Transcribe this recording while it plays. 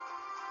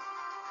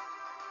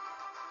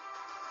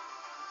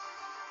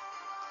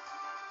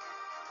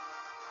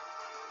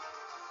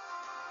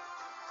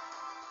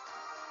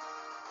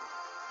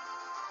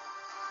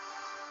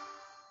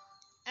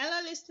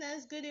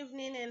listeners, good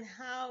evening, and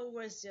how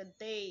was your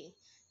day?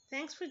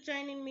 Thanks for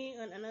joining me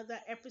on another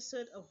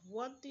episode of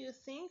What Do You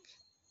Think?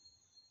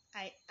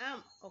 I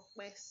am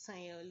Ope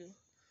Sanyaolu.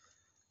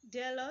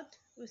 Dear Lord,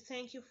 we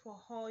thank you for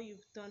all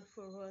you've done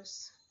for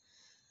us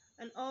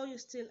and all you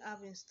still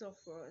have in store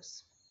for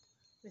us.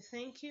 We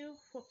thank you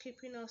for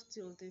keeping us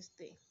till this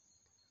day.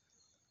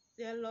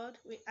 Dear Lord,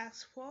 we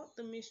ask for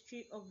the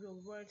mystery of your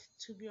word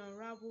to be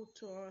unraveled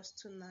to us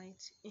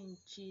tonight in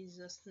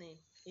Jesus' name.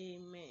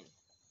 Amen.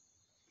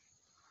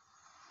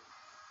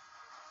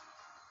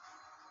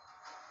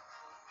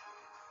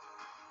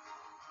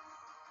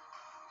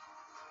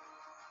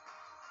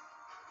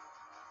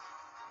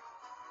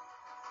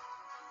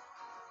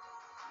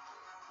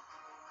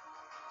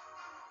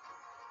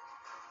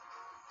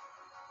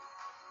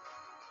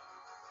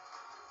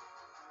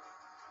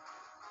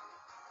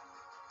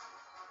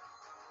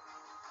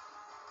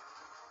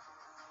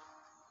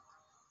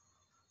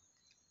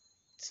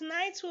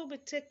 Tonight we'll be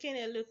taking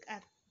a look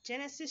at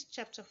Genesis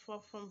chapter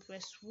 4 from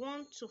verse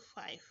 1 to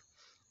 5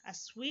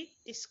 as we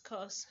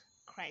discuss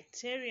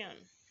criterion.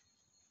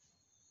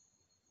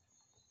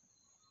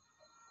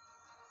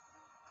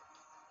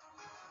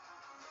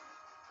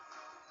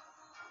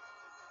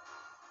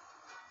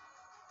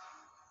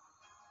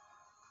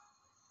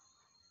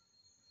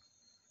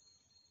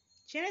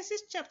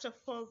 Genesis chapter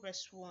 4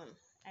 verse 1.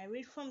 I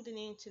read from the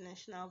New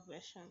International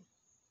Version.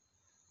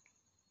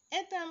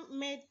 Adam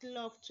made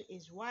love to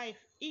his wife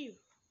Eve,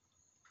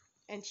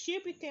 and she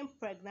became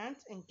pregnant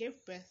and gave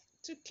birth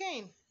to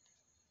Cain.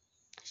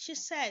 She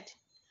said,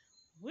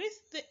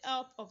 "With the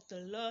help of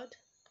the Lord,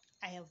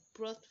 I have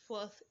brought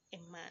forth a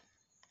man."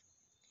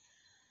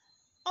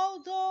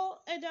 Although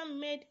Adam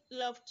made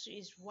love to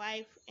his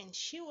wife and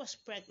she was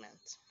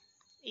pregnant,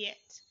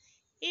 yet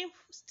Eve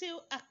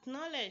still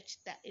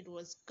acknowledged that it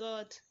was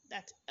God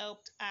that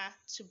helped her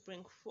to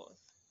bring forth.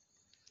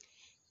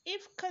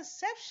 If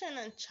conception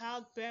and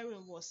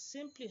childbearing was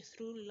simply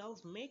through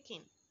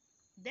lovemaking,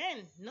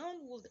 then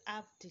none would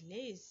have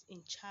delays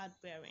in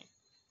childbearing.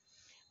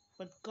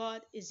 But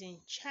God is in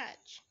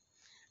charge,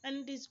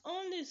 and it is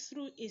only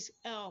through His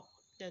help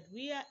that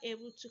we are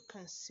able to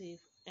conceive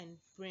and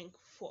bring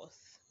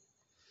forth.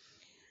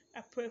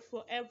 I pray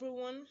for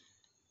everyone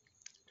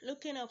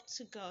looking up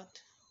to God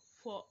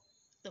for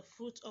the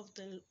fruit of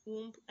the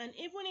womb and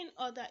even in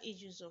other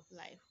issues of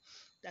life,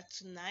 that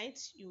tonight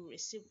you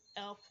receive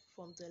help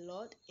from the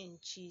Lord in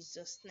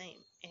Jesus'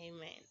 name.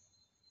 Amen.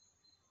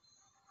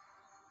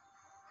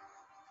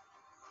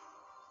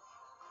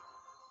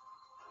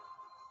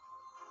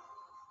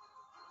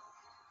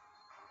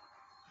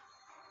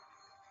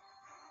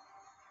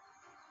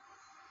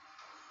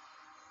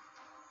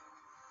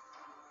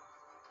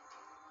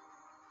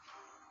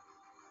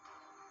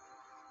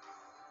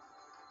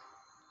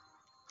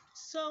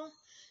 So,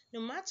 no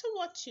matter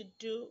what you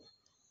do,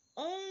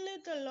 only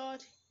the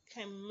Lord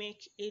can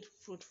make it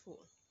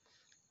fruitful.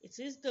 It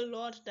is the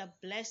Lord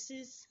that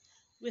blesses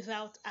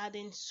without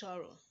adding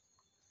sorrow.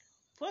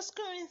 1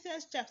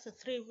 Corinthians chapter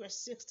 3 verse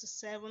 6 to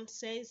 7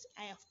 says,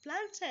 "I have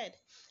planted,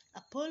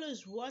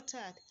 Apollos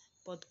watered,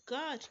 but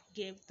God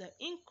gave the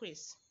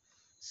increase.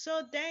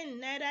 So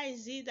then neither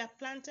is he that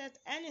planteth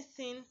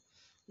anything,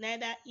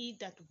 neither he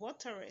that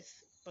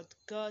watereth, but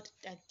God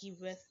that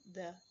giveth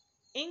the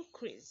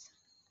increase."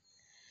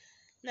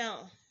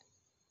 Now,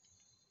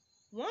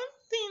 one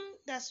thing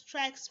that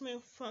strikes me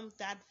from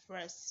that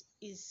verse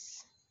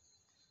is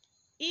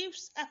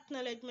Eve's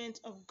acknowledgement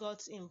of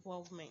God's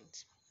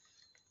involvement.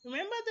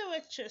 Remember, they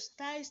were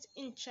chastised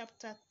in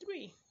chapter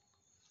 3,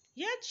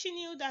 yet she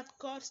knew that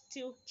God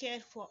still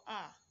cared for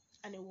her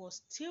and he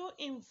was still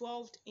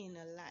involved in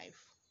her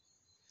life.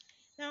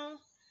 Now,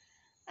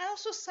 I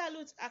also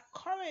salute her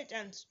courage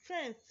and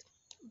strength,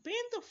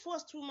 being the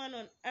first woman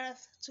on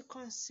earth to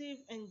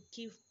conceive and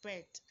give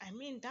birth.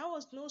 That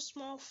was no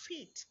small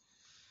feat.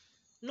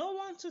 No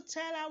one to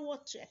tell her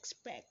what to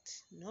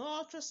expect. No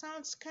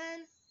ultrasound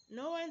scan,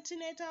 no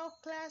antenatal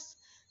class,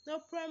 no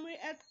primary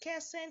health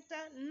care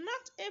center,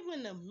 not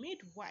even a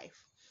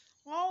midwife.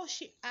 All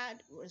she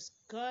had was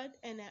God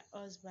and her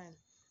husband.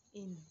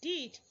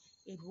 Indeed,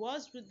 it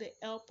was with the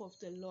help of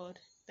the Lord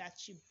that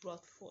she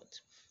brought forth.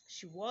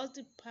 She was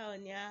the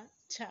pioneer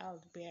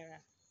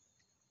childbearer.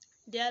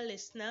 Dear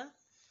listener,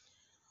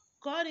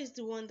 God is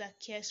the one that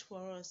cares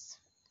for us.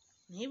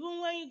 Even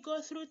when you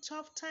go through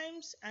tough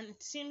times and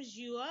it seems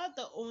you are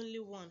the only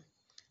one,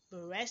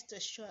 but rest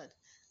assured,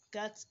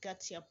 God's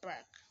got your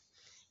back.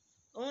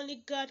 Only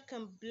God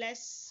can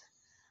bless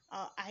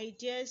our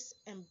ideas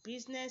and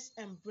business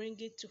and bring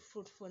it to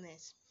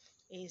fruitfulness.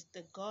 He is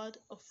the God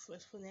of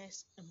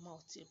fruitfulness and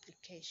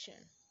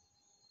multiplication.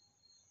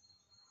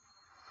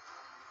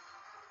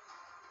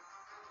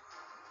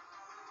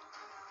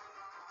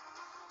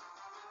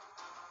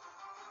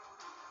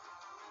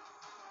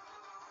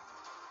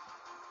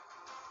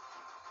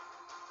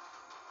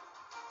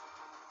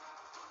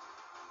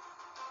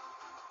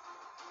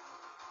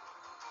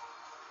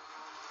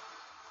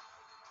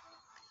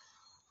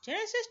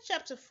 Genesis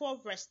chapter 4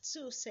 verse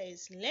 2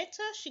 says,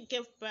 "Later she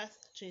gave birth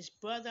to his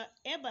brother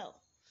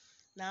Abel."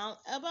 Now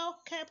Abel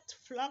kept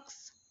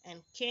flocks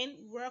and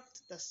Cain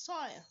worked the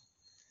soil.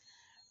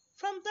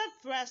 From that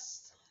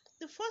verse,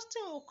 the first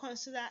thing we'll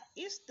consider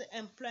is the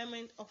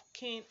employment of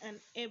Cain and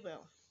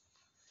Abel.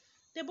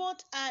 They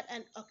both had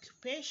an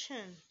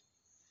occupation.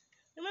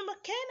 Remember,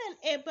 Cain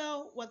and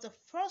Abel were the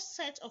first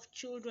set of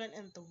children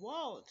in the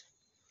world,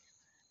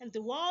 and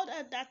the world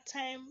at that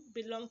time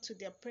belonged to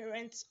their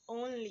parents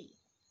only.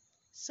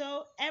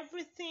 So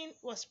everything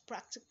was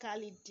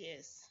practically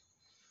theirs.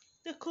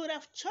 They could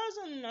have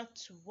chosen not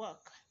to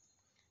work,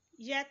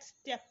 yet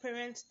their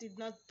parents did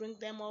not bring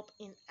them up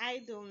in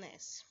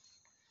idleness.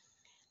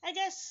 I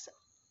guess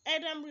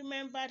Adam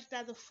remembered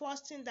that the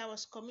first thing that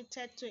was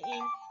committed to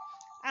him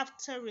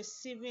after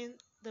receiving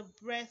the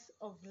breath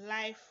of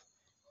life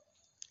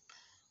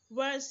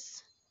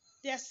was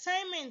the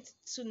assignment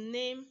to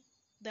name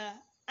the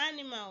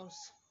animals.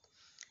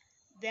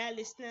 Dear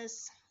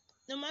listeners,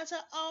 no matter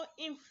how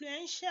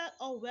influential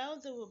or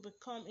wealthy we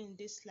become in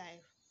this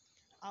life,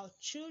 our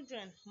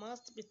children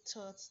must be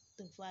taught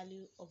the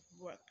value of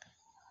work.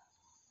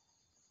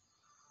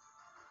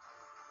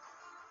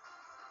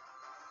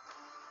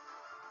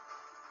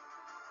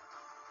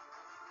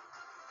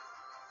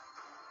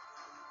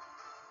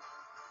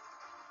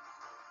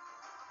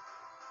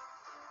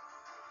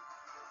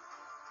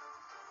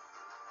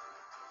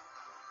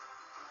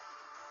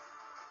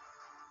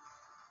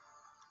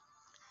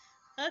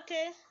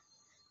 Okay,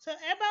 so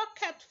Abel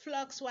kept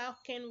flocks while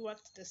Cain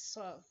worked the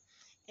soil.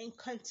 In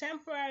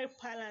contemporary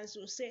parlance,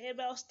 we'll say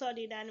Abel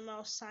studied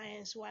animal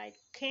science while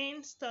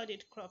Cain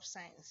studied crop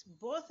science,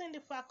 both in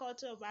the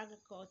faculty of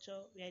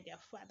agriculture where their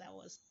father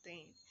was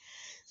staying.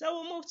 So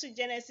we'll move to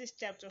Genesis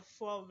chapter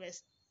 4,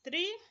 verse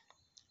 3,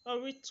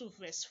 or read to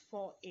verse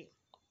 4a. It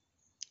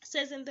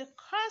says, in the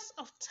course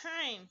of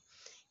time,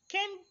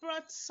 Cain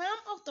brought some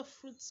of the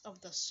fruits of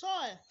the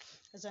soil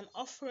as an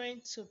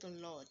offering to the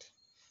Lord.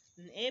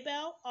 And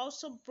Abel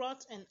also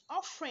brought an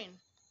offering,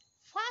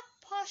 fat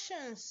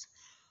portions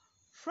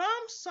from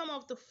some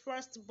of the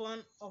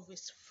firstborn of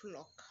his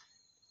flock.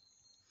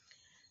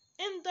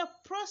 In the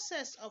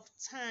course of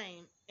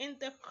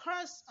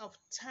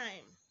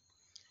time,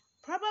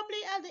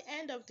 probably at the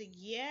end of the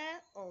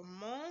year or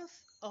month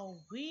or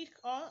week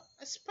or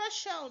a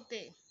special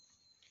day,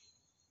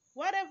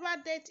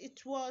 whatever date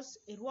it was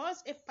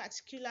a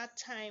particular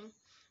time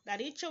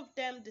that each of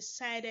them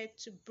decided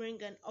to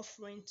bring an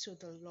offering to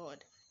the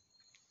Lord.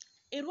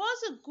 It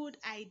was a good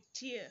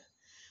idea,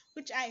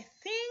 which I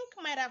think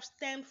might have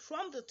stemmed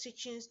from the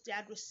teachings they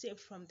had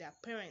received from their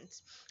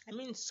parents. I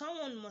mean,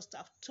 someone must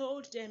have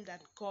told them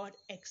that God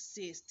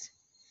exists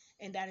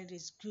and that it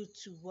is good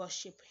to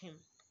worship Him.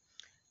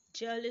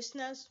 Dear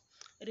listeners,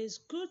 it is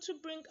good to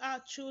bring our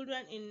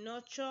children in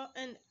nurture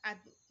and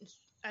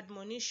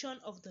admonition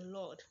of the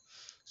Lord,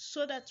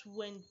 so that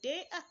when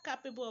they are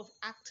capable of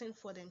acting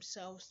for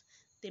themselves,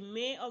 they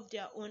may of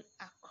their own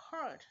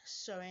accord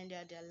surrender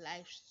their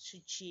lives to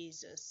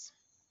Jesus.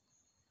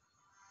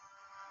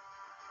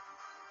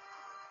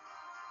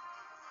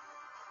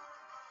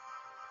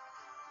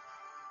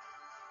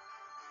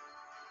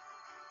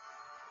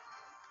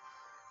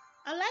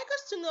 I'd like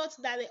us to note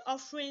that the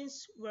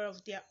offerings were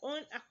of their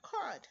own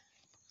accord.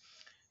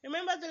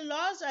 Remember, the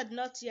laws had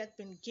not yet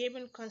been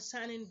given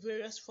concerning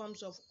various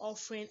forms of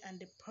offering and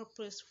the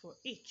purpose for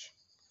each.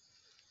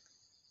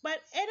 But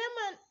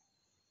Abel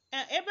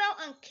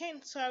and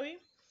Cain,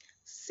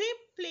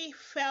 simply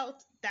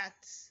felt that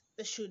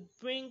they should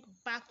bring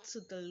back to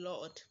the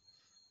Lord,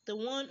 the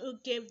one who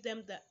gave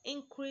them the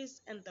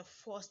increase in the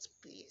first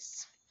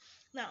place.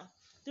 Now,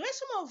 the way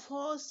some of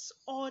us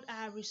hoard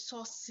our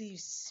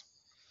resources,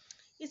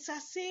 it's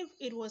as if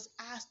it was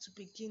ours to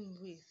begin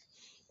with.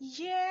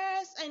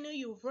 Yes, I know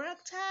you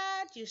worked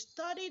hard, you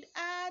studied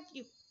hard,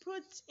 you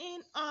put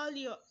in all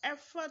your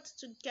effort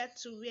to get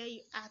to where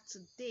you are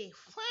today.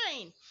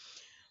 Fine.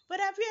 But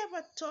have you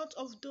ever thought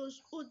of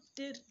those who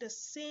did the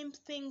same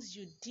things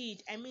you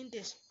did? I mean,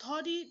 they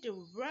studied, they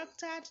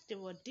worked hard, they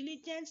were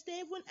diligent, they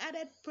even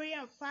added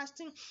prayer and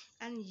fasting,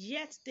 and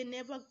yet they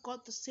never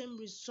got the same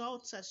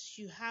results as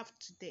you have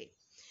today.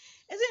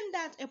 Isn't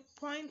that a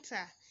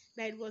pointer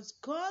that it was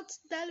God's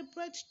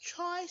deliberate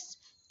choice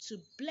to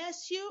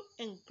bless you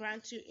and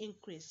grant you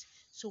increase?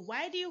 So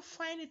why do you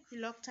find it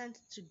reluctant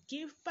to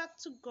give back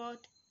to God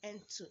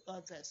and to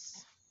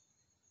others?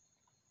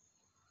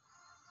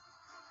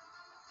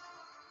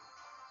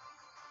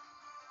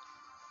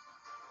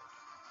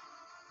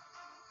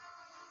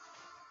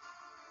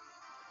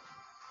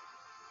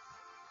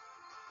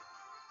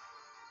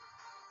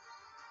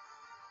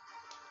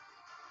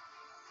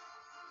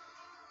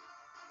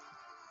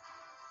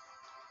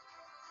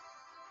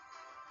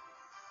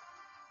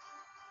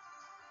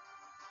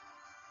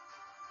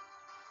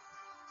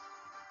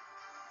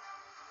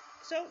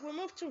 So we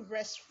move to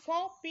verse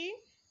 4b,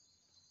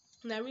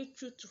 and I read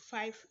through to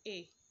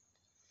 5a.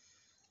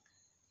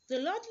 The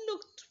Lord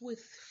looked with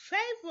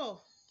favor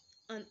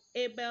on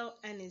Abel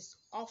and his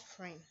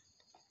offering,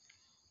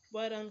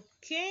 but on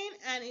Cain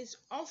and his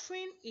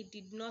offering he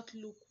did not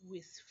look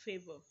with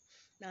favor.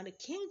 Now the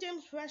King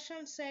James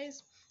Version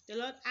says, the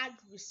Lord had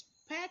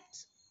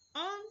respect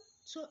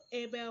unto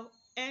Abel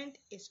and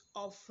his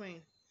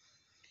offering.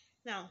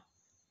 Now,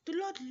 the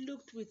Lord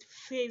looked with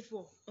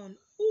favor on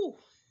who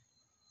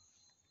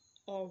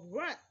or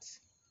what?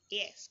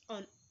 Yes,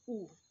 on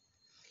who.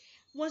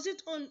 Was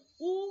it on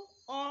who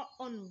or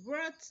on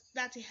what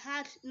that he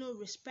had no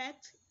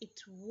respect?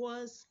 It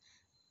was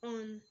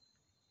on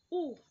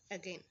who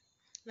again.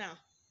 Now,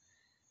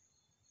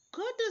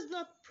 God does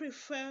not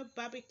prefer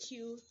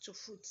barbecue to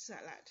fruit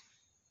salad.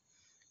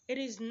 It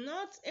is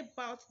not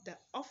about the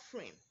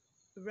offering,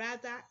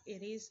 rather,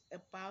 it is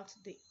about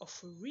the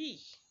offeree.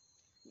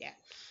 Yeah.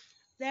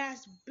 There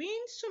has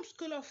been some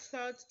school of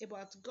thought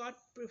about God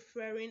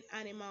preferring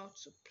animal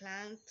to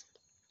plant.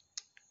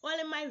 Well,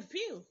 in my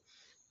view,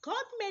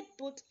 God made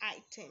both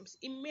items.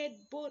 He made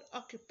both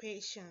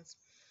occupations.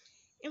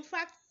 In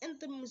fact, in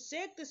the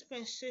Mosaic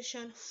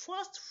dispensation,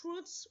 first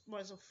fruits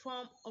was a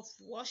form of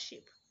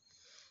worship.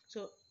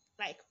 So,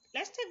 like,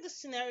 let's take the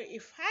scenario.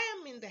 If I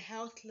am in the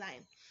health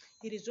line,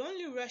 it is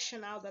only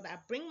rational that I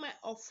bring my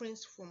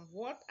offerings from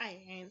what I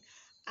earn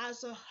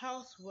as a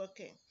health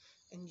worker.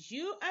 And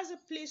you, as a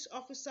police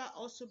officer,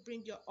 also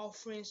bring your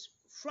offerings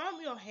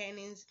from your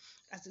earnings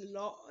as a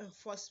law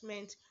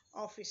enforcement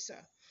officer.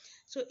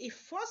 So, if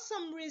for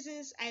some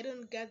reasons I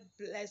don't get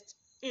blessed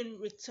in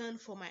return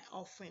for my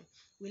offering,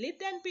 will it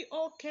then be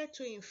okay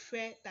to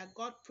infer that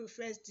God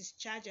prefers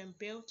discharge and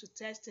bail to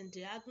test and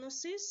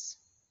diagnosis?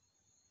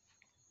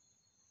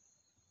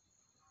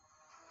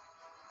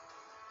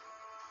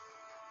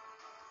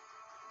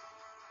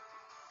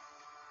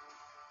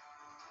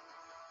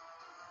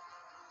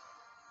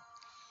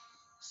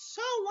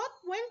 So, what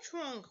went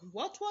wrong?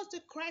 What was the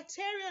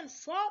criterion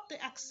for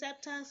the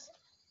acceptance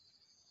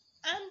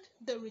and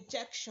the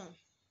rejection?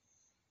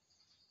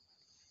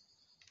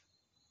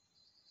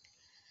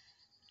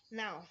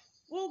 Now,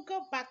 we'll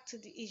go back to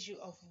the issue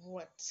of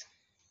what.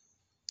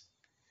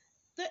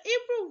 The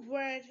Hebrew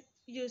word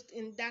used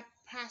in that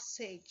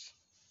passage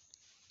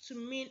to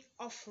mean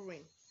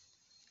offering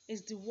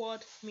is the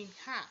word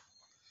minha,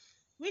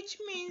 which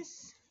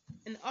means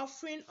an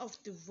offering of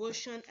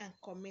devotion and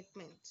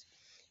commitment.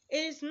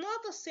 It is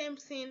not the same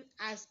thing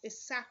as a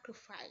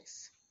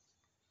sacrifice.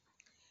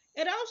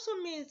 It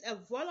also means a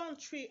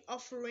voluntary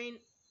offering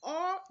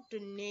or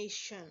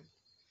donation,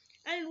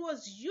 and it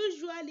was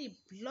usually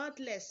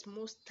bloodless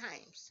most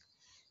times.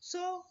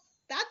 So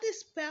that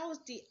dispels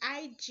the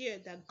idea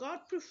that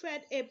God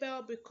preferred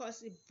Abel because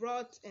he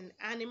brought an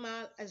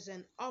animal as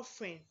an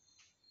offering.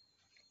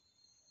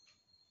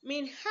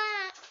 Minha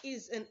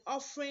is an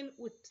offering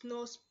with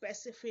no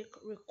specific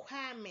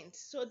requirement.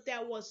 So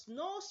there was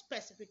no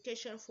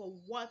specification for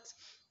what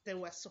they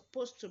were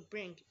supposed to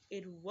bring.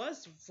 It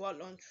was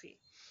voluntary.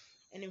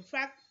 And in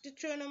fact,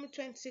 Deuteronomy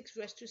 26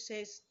 verse 2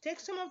 says,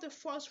 take some of the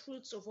first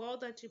fruits of all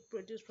that you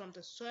produce from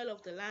the soil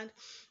of the land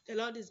the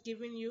Lord is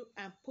giving you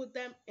and put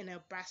them in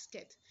a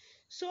basket.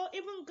 So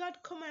even God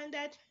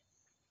commanded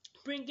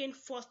bringing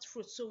first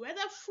fruits. So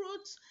whether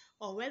fruits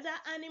or whether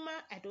animal,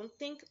 I don't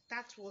think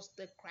that was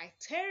the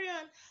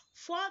criterion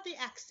for the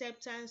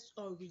acceptance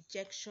or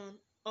rejection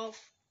of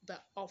the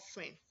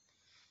offering.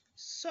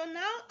 So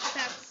now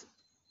that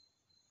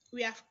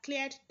we have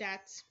cleared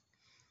that,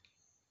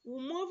 we'll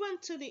move on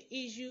to the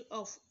issue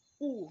of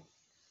who.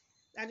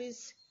 That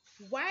is,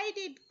 why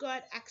did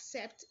God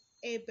accept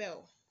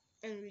Abel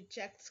and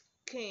reject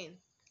Cain?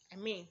 I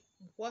mean,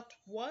 what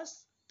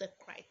was the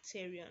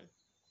criterion?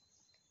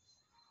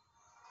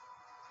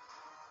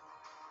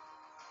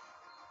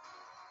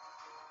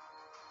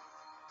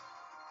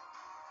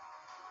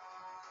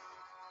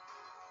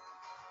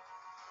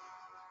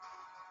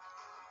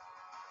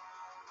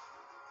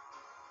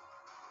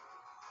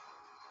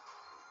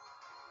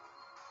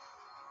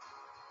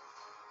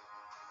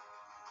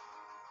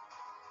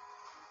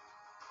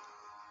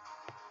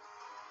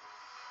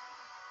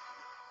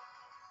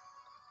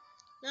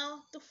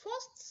 Now, the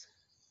first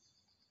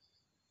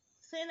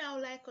thing I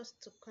would like us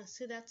to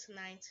consider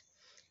tonight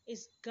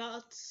is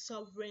God's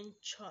sovereign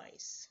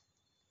choice.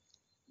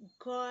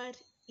 God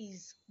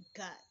is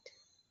God.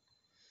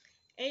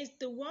 He is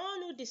the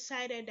one who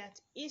decided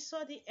that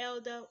Esau the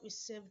elder will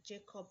serve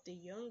Jacob the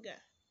younger.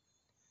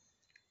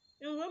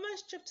 In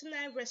Romans chapter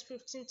 9, verse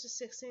 15 to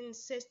 16, it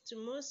says to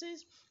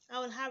Moses, I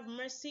will have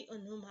mercy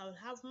on whom I will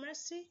have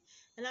mercy,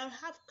 and I will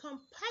have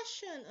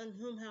compassion on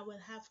whom I will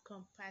have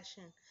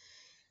compassion.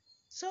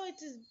 So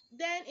it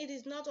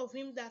is not of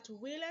him that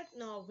willeth,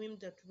 nor of him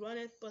that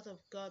runneth, but of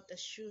God that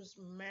shews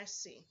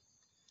mercy.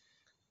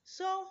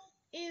 So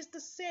it is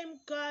the same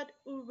God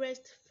who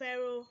raised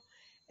Pharaoh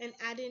and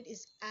hardened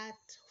his heart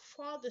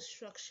for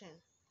destruction.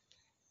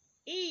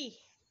 He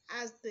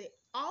has the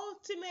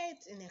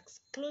ultimate and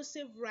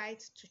exclusive right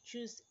to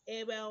choose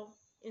Abel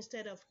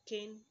instead of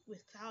Cain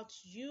without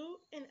you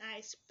and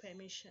I's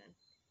permission.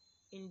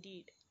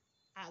 Indeed,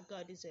 our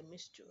God is a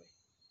mystery.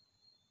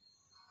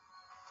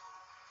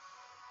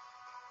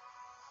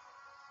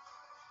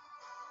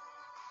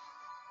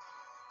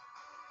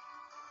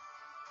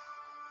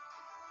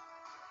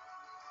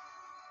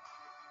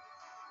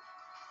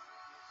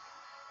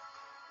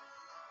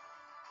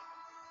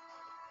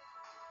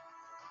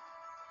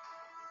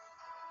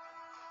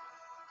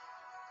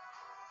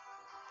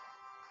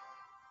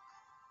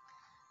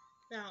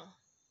 Now,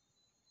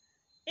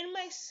 in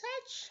my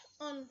search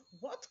on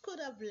what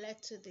could have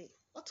led to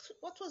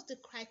what was the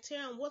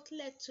criterion, what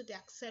led to the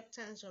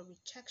acceptance or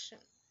rejection,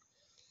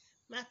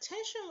 my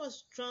attention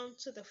was drawn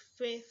to the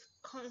faith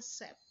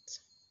concept.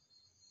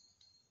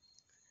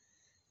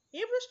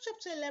 Hebrews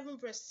chapter 11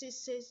 verse 6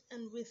 says,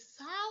 "And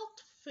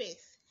without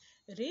faith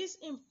it is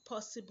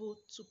impossible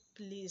to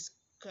please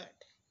God,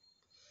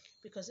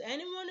 because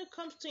anyone who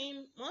comes to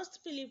him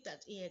must believe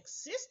that he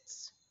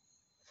exists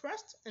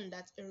first, and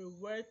that he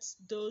rewards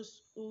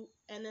those who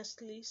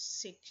earnestly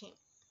seek him."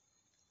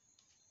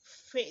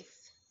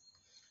 Faith.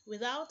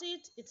 Without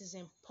it, it is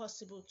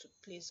impossible to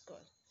please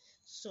God.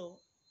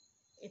 So,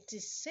 it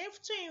is safe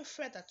to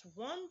infer that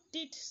one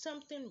did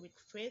something with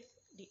faith,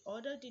 the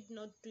other did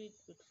not do it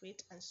with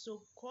faith, and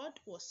so God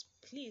was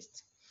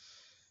pleased.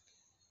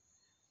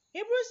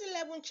 Hebrews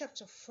 11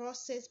 chapter 4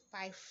 says,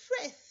 "By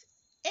faith,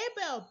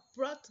 Abel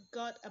brought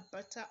God a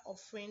better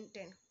offering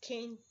than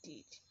Cain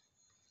did.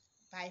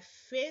 By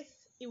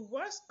faith, he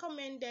was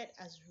commended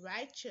as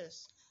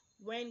righteous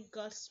when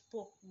God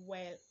spoke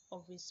well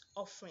of his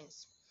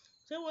offerings."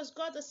 So it was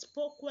God that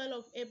spoke well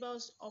of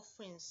Abel's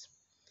offerings.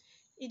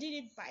 He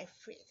did it by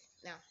faith.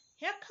 Now,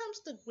 here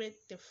comes the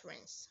great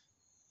difference.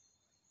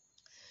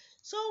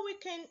 So we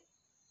can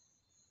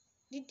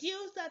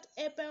deduce that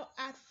Abel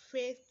had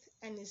faith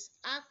and his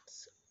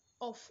acts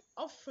of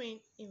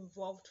offering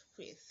involved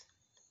faith.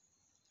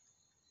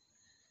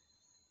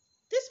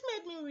 This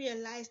made me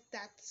realize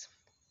that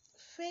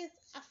faith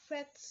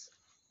affects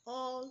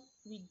all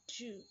we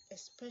do,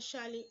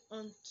 especially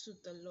unto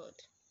the Lord.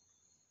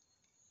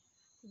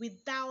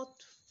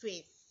 Without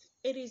faith,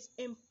 it is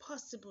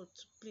impossible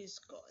to please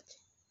God.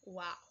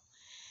 Wow.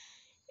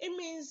 It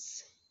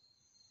means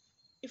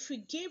if you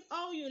give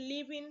all you're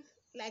living,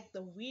 like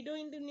the widow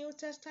in the New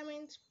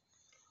Testament,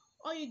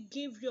 or you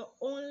give your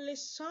only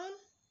son,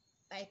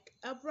 like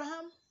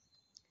Abraham,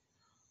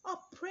 or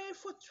pray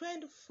for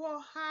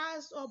 24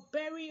 hours, or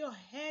bury your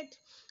head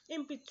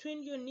in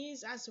between your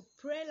knees as you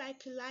pray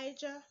like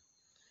Elijah,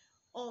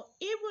 or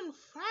even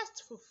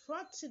fast for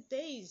 40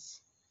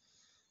 days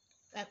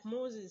like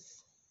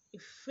Moses,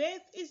 if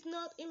faith is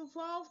not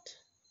involved,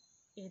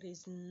 it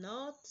is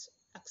not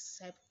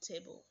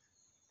acceptable.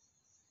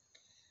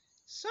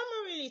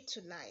 Summarily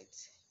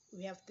tonight,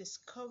 we have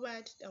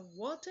discovered that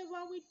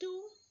whatever we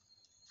do,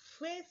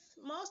 faith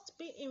must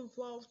be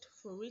involved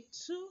for it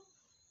to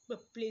be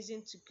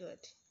pleasing to God.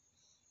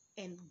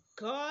 And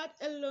God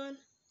alone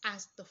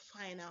has the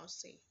final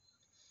say.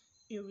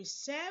 He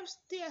reserves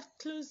the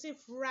exclusive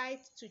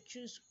right to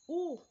choose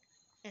who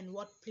and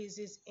what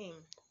pleases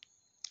him.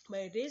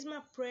 But it is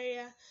my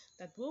prayer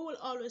that we will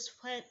always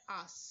find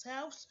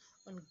ourselves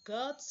on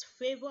God's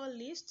favor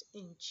list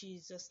in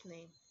Jesus'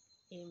 name.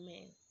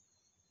 Amen.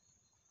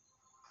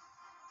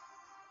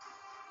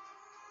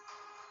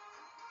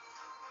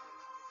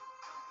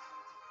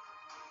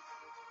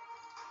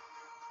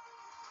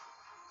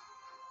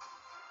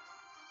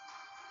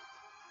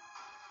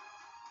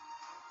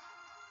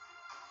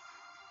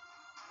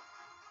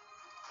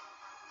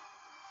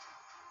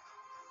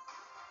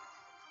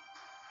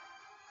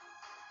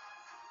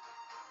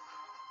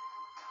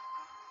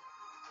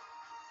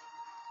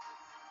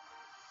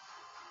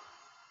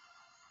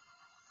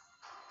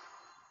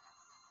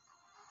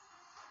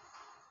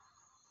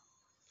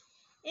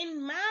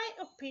 In my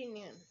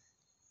opinion,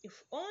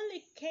 if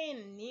only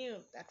Cain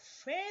knew that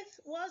faith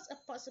was a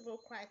possible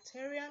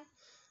criterion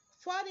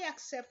for the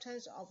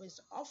acceptance of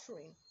his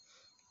offering,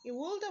 he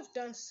would have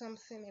done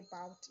something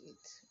about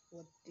it.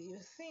 What do you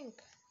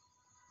think?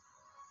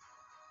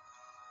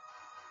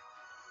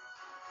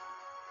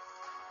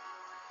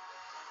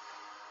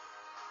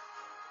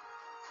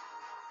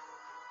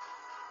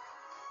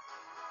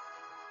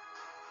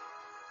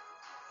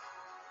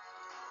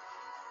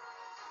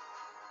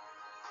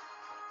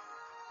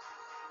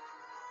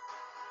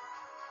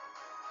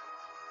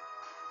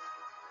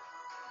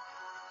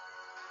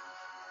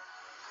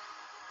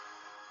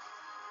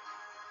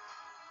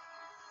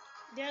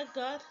 Dear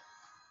God,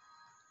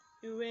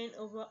 you reign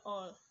over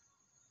all.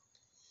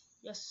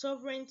 Your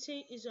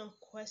sovereignty is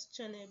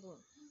unquestionable.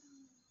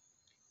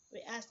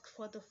 We ask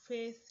for the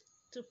faith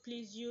to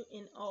please you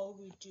in all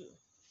we do.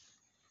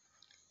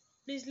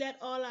 Please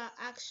let all our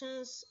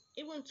actions,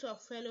 even to our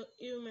fellow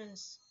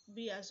humans,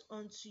 be as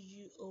unto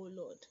you, O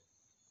Lord.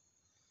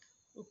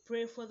 We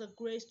pray for the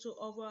grace to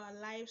offer our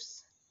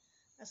lives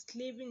as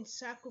living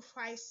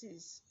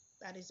sacrifices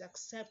that is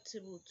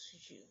acceptable to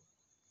you.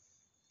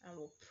 And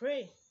we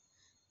pray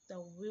that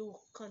we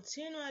will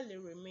continually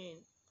remain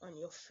on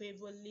your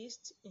favor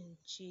list in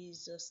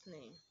Jesus'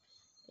 name.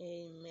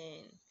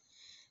 Amen.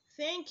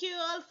 Thank you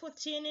all for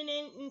tuning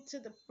in into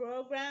the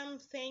program.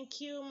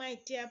 Thank you, my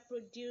dear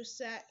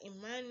producer,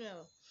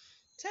 Emmanuel.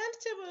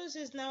 Turntables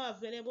is now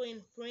available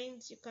in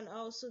print. You can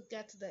also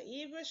get the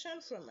e-version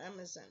from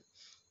Amazon.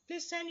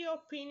 Please send your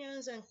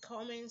opinions and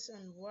comments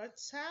on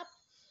WhatsApp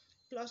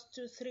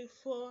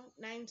 +234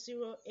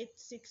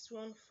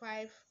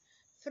 908615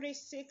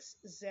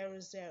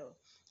 3600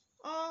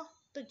 or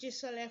the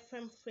Giselle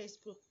FM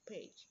Facebook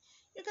page.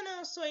 You can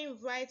also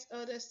invite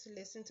others to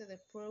listen to the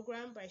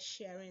program by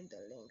sharing the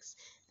links.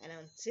 And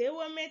until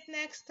we meet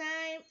next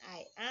time,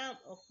 I am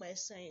Ope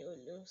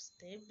Sanyaolu.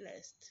 Stay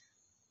blessed.